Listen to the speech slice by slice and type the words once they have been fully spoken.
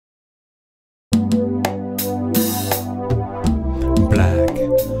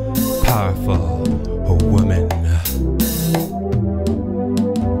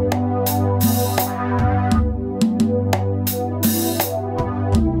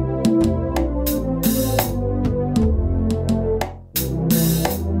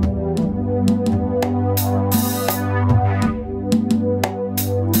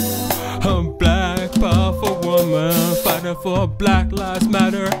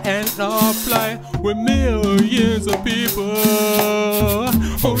and our plight with millions of people.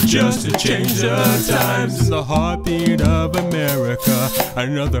 Oh, just to change the times. The heartbeat of America,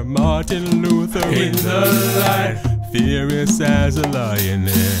 another Martin Luther in the light, fierce as a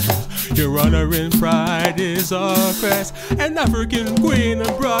lioness. Your honor and pride is our crest, an African queen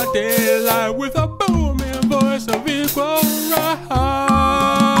in broad daylight with a booming voice of equal right.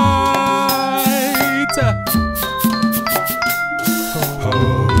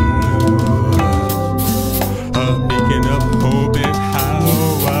 Beacon of hope is how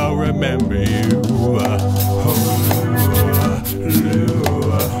I'll remember you.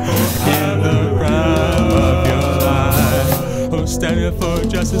 In the prime of your life, standing for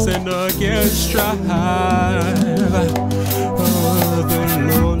justice and against strife.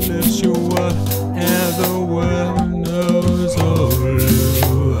 The Lord lifts you up and the world knows.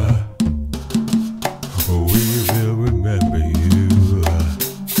 We will remember you.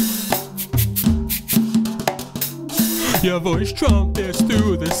 Your voice trumpets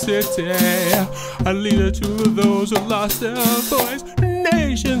through the city, a leader to those who lost their voice.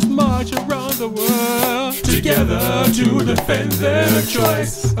 Nations march around the world together to defend their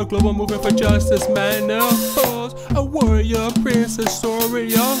choice. A global movement for justice manifolds, a warrior princess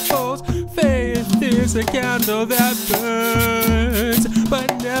story unfolds. Faith is a candle that burns but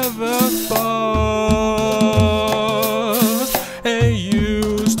never falls, and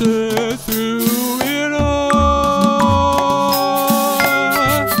you stood through it all.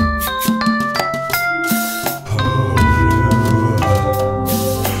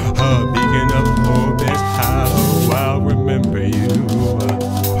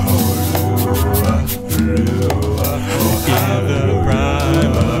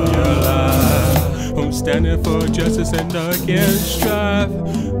 Standing for justice and against strife.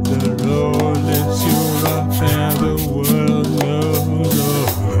 The Lord lifts you up and the world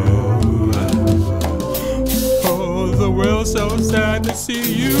knows. Oh, the world's so sad to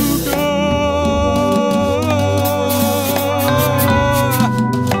see you go.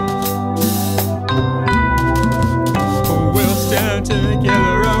 We'll stand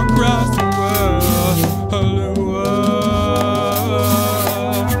together across the world. Oluwa.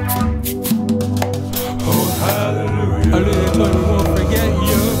 But won't forget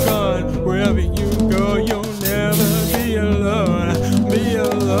you're gone. Wherever you go, you'll never be alone. Be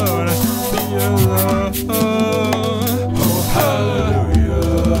alone, be alone. Oh,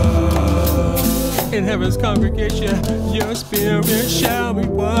 hallelujah. In heaven's congregation, your spirit shall be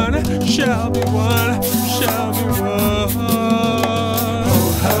one, shall be one, shall be one.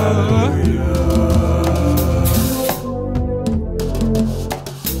 Oh, hallelujah.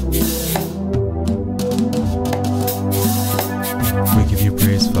 We give you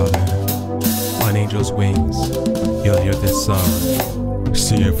praise, Father. On angels' wings, you'll hear this song.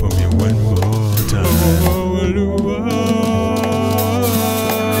 Sing it for me one more time. Oh, Oluwa.